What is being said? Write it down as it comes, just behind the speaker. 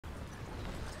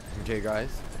Okay, guys,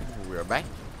 we're back.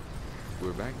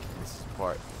 We're back. This is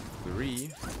part 3.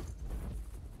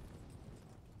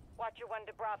 Watcher 1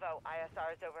 to Bravo.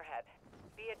 ISR is overhead.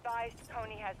 Be advised,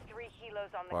 Coney has 3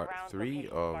 helos on the Part ground. 3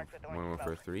 of Modern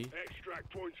Warfare 3. Extract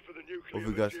points for the nuclear Hope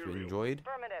you guys material. enjoyed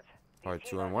Affirmative. part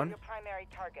These 2 and helos are 1. your primary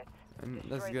targets. And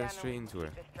let's Destroy get them straight and into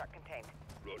it. keep this truck contained.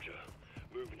 Roger.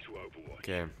 Moving to Overwatch.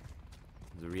 Okay,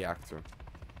 the reactor.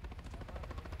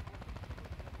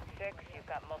 6, you've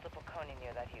got multiple Coney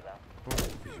near that helo.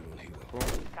 Visual helo.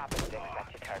 Copy 6,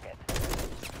 that's your target.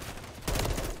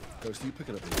 Ghost, you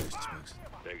picking up the extra smokes?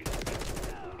 Negative.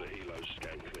 All the helos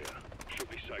scan clear. Should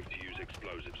be safe to use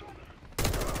explosives on them.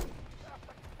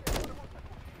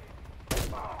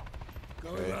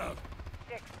 Going out.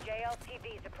 6,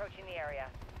 JLTV's approaching the area.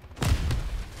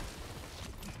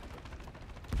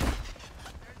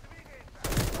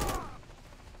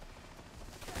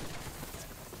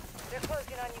 They're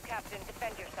closing on you, Captain.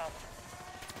 Defend yourself.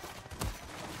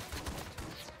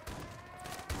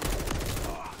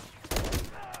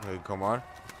 Okay, come on.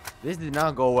 This did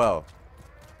not go well.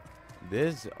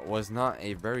 This was not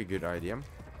a very good idea.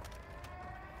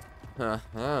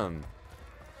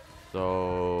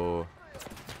 So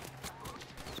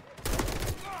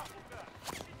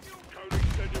Cody,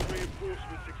 send your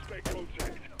reinforcements. Expect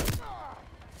contact.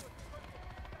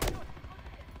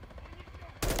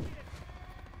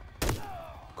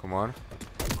 come on.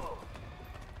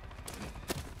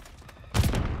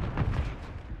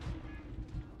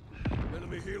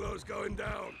 Enemy helos going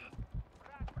down.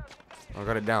 I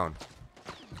got it down.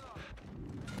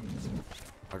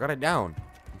 I got it down.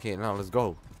 Okay, now let's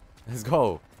go. Let's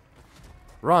go.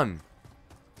 Run.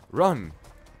 Run.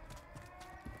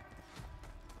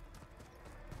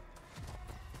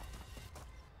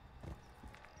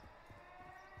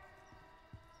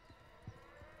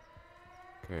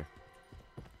 Okay.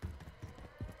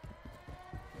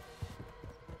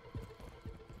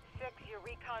 Your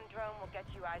recon drone will get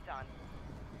you eyes on.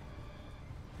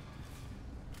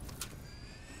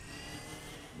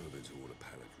 Moving toward a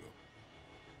pallet drop.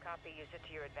 Copy, use it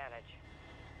to your advantage.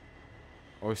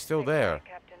 Oh, it's still Take there.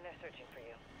 care, Captain, they're searching for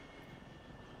you.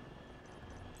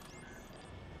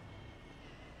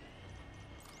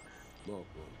 Mark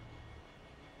 1.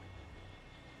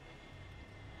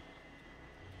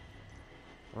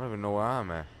 I don't even know where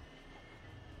I'm at.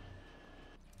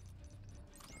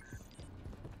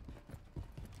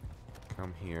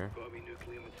 Come here. Got me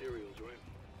nuclear materials, right?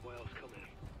 What else coming?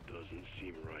 Doesn't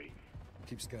seem right.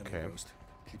 Keep scanning, Okay. Ghost.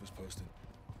 Keep us posted.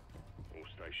 All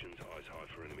stations, eyes high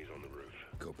for enemies on the roof.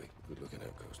 Copy. Good looking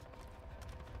out, Ghost.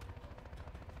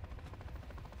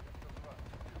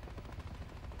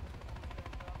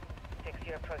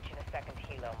 You're approaching a second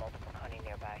helo, multiple Coney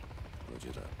nearby.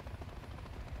 Roger that.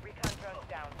 Recon drone's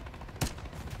down.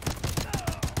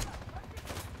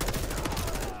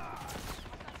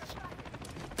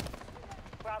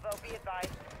 Bravo, be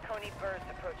advised. Coney birds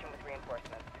approaching with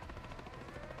reinforcements.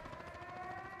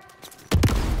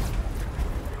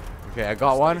 Okay, I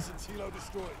got one. Helo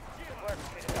destroyed. Good work,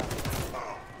 good to go.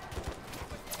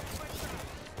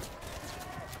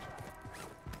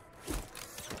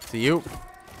 See you.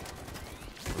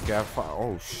 Okay,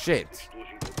 oh shit.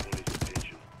 Explosion got one his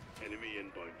attention. Enemy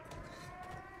inbound.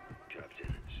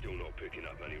 Captain, still not picking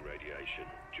up any radiation.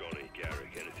 Johnny,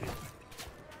 Garrick, anything?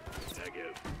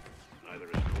 Negative. Neither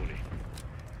is Coney.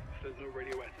 If there's no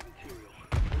radioactive material,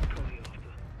 what's Coney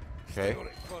after? Okay. Stay on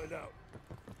it, find out.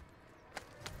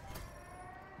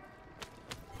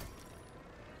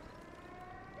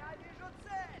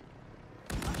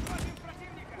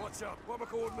 Watch out, bomber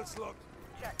coordinates locked.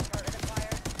 Check, target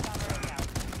acquired. Bomber out.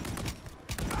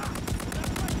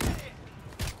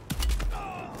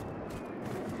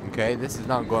 Okay, this is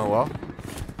not going well.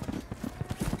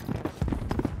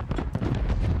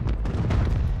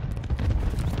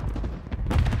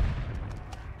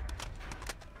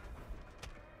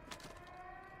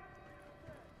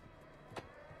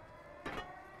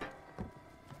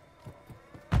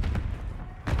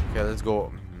 Okay, let's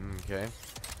go. Okay.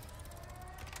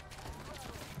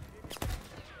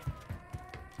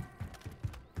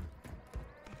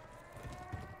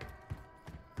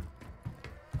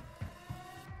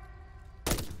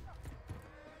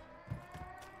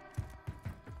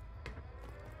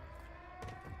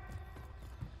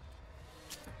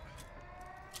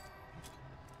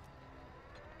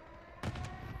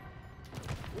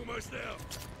 Almost there.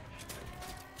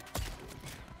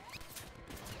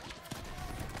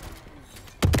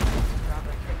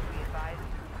 Bravo 6, be advised.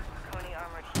 Coney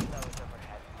armored helo is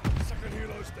overhead. Second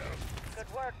helo's down. Good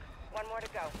work. One more to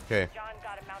go. Okay. John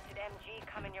got a mounted MG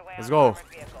coming your way. Let's on go. an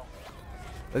armored vehicle.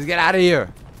 Let's get out of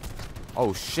here.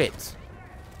 Oh shit.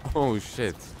 Oh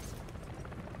shit.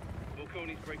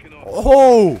 Volcani's breaking off.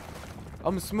 Oh!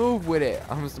 I'm smooth with it.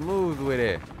 I'm smooth with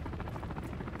it.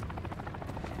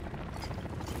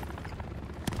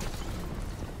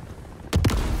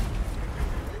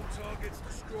 Targets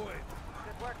destroyed.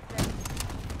 Good work, 6.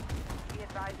 Be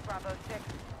advised, Bravo 6.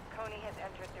 Coney has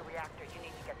entered the reactor. You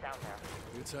need to get down there.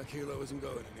 The attack helo isn't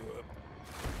going anywhere.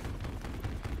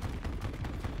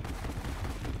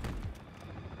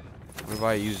 What if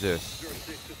I use this?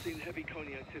 06 have seen heavy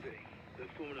Coney activity. They're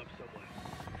forming up somewhere.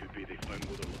 Could be they found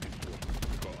what they're looking for.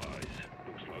 Got eyes.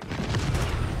 Looks like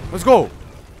they... Let's go!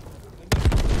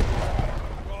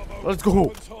 Bravo. Let's go!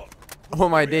 On top. Oh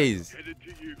my days. Headed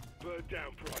to you. Bird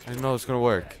down for us. I know it's gonna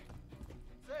work.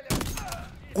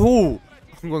 Oh!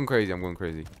 I'm going crazy. I'm going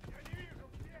crazy.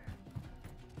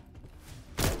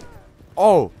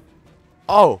 Oh!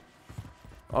 Oh!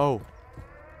 Oh!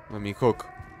 Let me cook.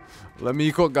 Let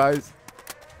me cook, guys.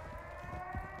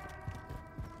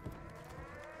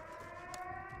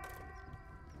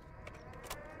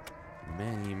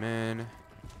 Many men.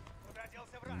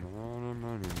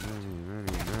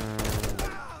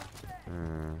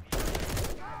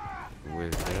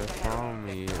 With their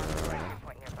family.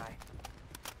 Point nearby.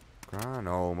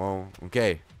 Granomo.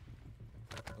 Okay,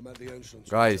 I'm at the entrance.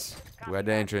 guys, we're at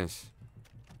the entrance.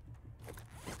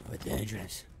 We're at the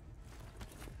entrance.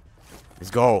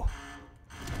 Let's go.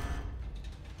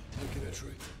 Making a tree.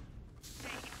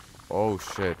 Oh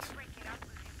shit.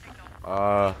 You've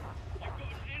got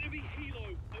an enemy helo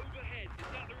overhead. Is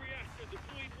that the reactor?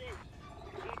 Deployed rope.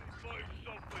 Something find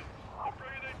something. I'm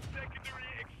bringing in secondary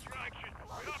extraction.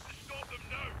 We have to stop them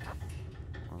now.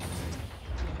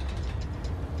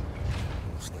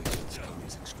 Station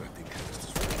Tony's extracting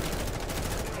canisters.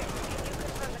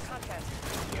 Confirm the content.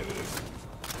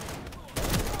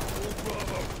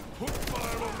 Bravo, put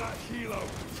fire on that helo.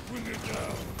 Bring it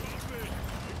down.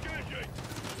 Engaging.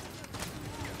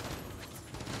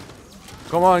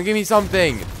 Come on, give me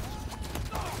something.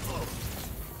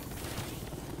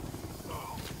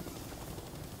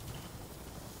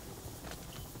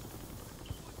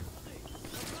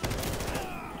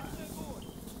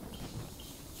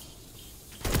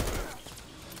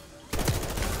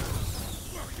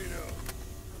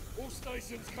 All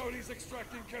stations, Coney's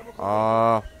extracting chemical.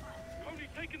 Uh, Coney's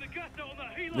taking the gas out on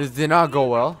that helo. this did not go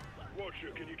well. Watcher,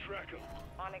 can you track him?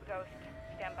 On it, Ghost.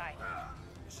 Stand by.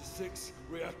 This is 6.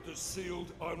 Reactor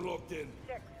sealed. I'm locked in.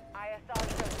 6. ISR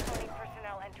shows Coney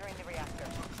personnel entering the reactor.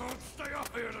 Can't stay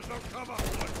up here. There's no cover.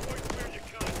 Point where you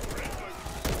can. For info.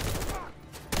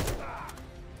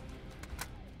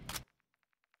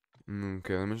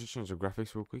 Okay, let me just change the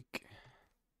graphics real quick.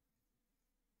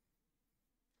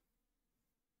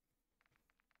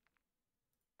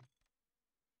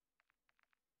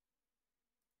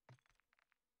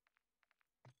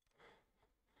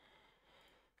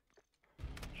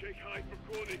 Check high for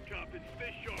Coney, Captain.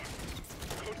 Stay sharp.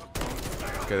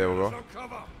 Okay, there we go. No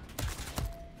cover.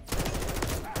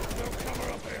 No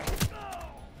cover up here.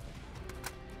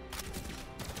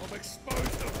 I'm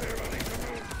exposed up here. I need to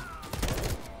move.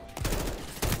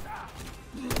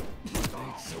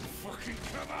 Need some fucking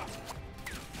cover.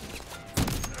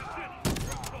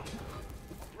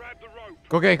 Grab the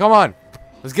rope. Okay, come on.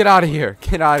 Let's get out of here.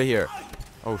 Get out of here.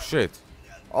 Oh shit.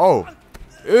 Oh.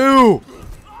 Ew.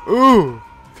 Ooh.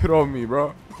 Get on me,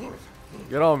 bro.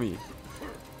 Get on me.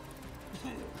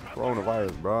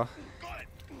 Coronavirus, bro.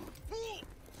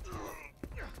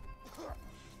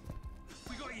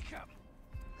 We got you, Cap.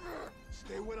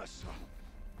 Stay with us, sir.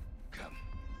 Cap.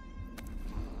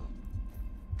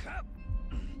 Cap.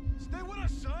 Stay with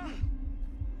us, sir.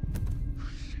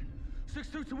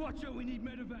 6-2 to Watcher. We need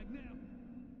medevac now.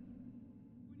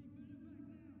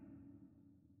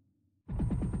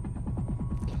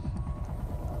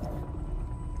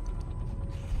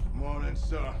 Morning,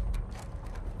 sir.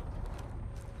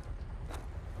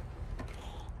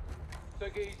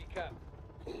 Take it easy, Cap.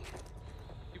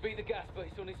 You beat the gas, but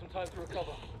you still need some time to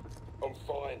recover. I'm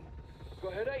fine.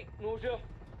 Got a headache? Nausea?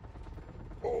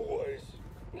 Always.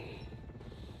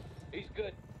 He's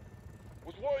good.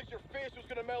 Was worried your face was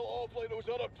gonna melt off like those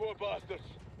other poor bastards.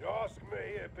 You ask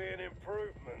me, it'd be an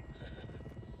improvement.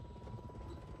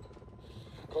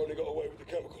 Coney got away with the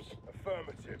chemicals.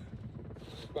 Affirmative.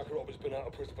 Makarov has been out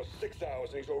of prison for 6 hours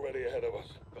and he's already ahead of us.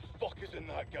 The fuck is in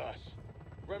that gas?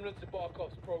 Remnants of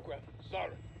Barkov's program.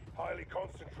 Sarin. Highly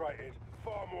concentrated,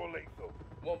 far more lethal.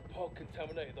 One pod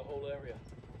contaminated the whole area.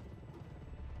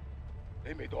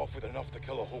 They made off with enough to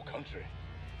kill a whole country.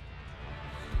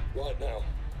 Right now,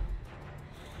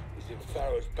 he's in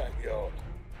Farrow's backyard.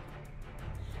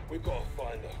 We've got to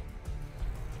find her.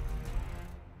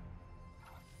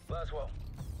 Laswell,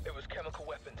 it was use chemical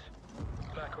weapons.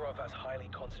 Makarov has highly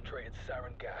concentrated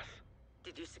sarin gas.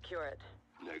 Did you secure it?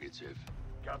 Negative.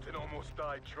 Captain almost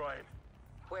died trying.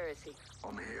 Where is he?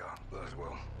 I'm here, as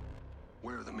well.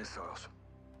 Where are the missiles?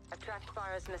 I tracked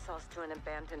Farah's missiles to an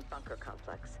abandoned bunker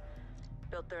complex.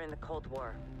 Built during the Cold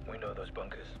War. We know those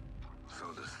bunkers. So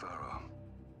does Farah.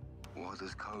 Why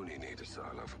does Coney need a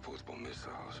silo for portable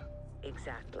missiles?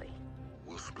 Exactly.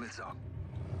 We'll split up.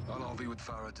 I'll be with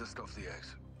Farah just off the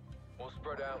exit. We'll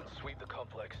spread out and sweep the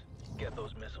complex. Get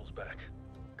those missiles back.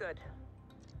 Good.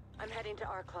 I'm heading to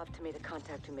Arklov to meet a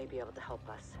contact who may be able to help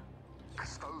us.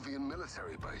 Kastovian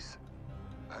military base.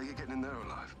 How are you getting in there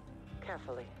alive?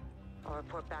 Carefully. I'll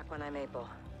report back when I'm able.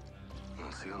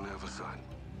 I'll see you on the other side.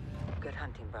 Good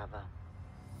hunting, Bravo.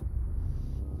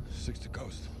 6 to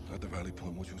Ghost. At the rally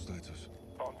point, what's your status?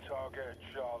 On target,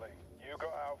 Charlie. You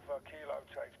got Alpha, Kilo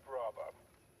takes Bravo.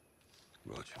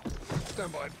 Roger.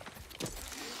 Stand by.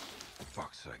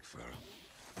 Fuck's sake,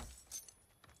 Farah.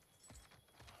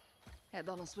 Head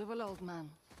on a swivel, old man.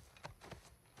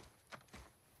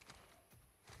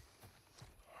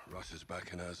 Russia's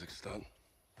back in Urzikstan.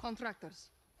 Contractors.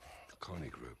 The Coney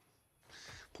group.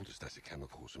 Pulled a stash of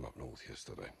chemicals from up north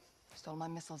yesterday. Stole my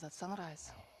missiles at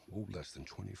sunrise. All less than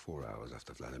 24 hours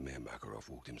after Vladimir Makarov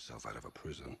walked himself out of a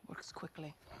prison. Works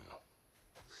quickly.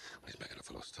 He's making it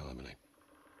for lost time, isn't he?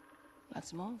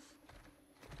 Let's move.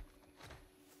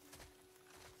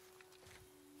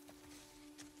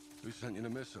 Who sent you the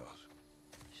missiles?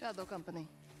 Shadow Company.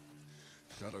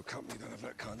 Shadow Company don't have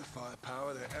that kind of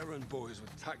firepower. They're errand boys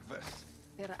with tac vests.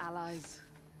 They're allies.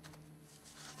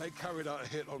 They carried out a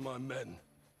hit on my men.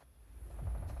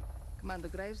 Commander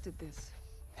Graves did this.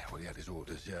 Yeah, well, he had his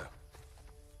orders, yeah.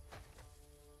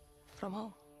 From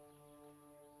who?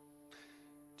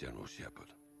 General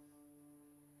Shepard.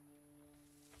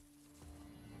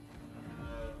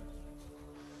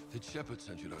 Did Shepard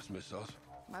send you those missiles?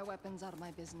 My weapons are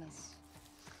my business.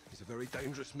 He's a very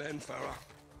dangerous man, Farah.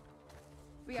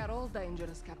 We are all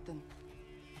dangerous, Captain.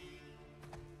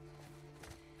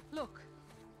 Look.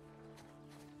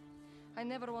 I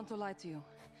never want to lie to you,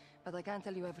 but I can't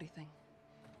tell you everything.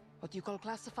 What you call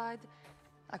classified,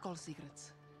 I call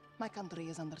secrets. My country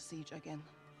is under siege again.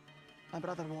 My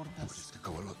brother warned us. This could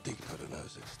go a lot deeper than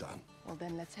Urzikstan. Well,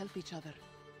 then let's help each other.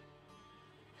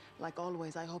 Like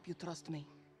always, I hope you trust me.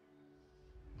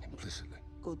 Implicitly.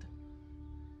 Good.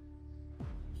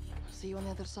 See you on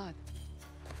the other side.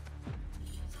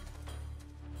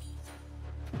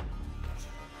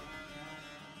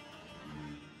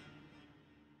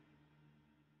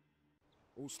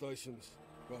 All stations.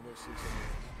 Bravo 6.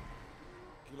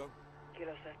 Kilo.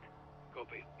 Kilo set.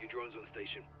 Copy. Your drone's on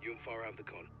station. You and Farah have the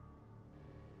con.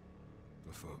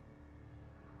 Affirm.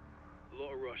 A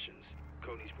lot of Russians.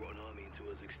 Coney's brought an army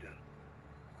into Urzikstan.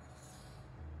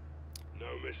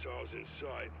 No missiles in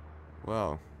sight.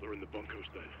 Well, They're in the bunkers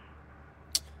then.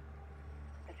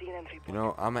 I see an entry point. you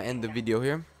know, I'm gonna end the video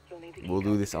here. We'll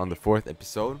do this on the 4th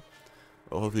episode.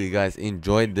 Well, hopefully you guys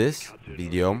enjoyed this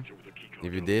video.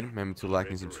 If you did, remember to like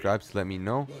and subscribe to let me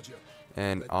know. Roger.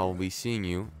 And I'll be seeing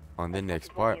you on the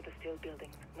next part.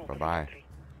 Bye bye.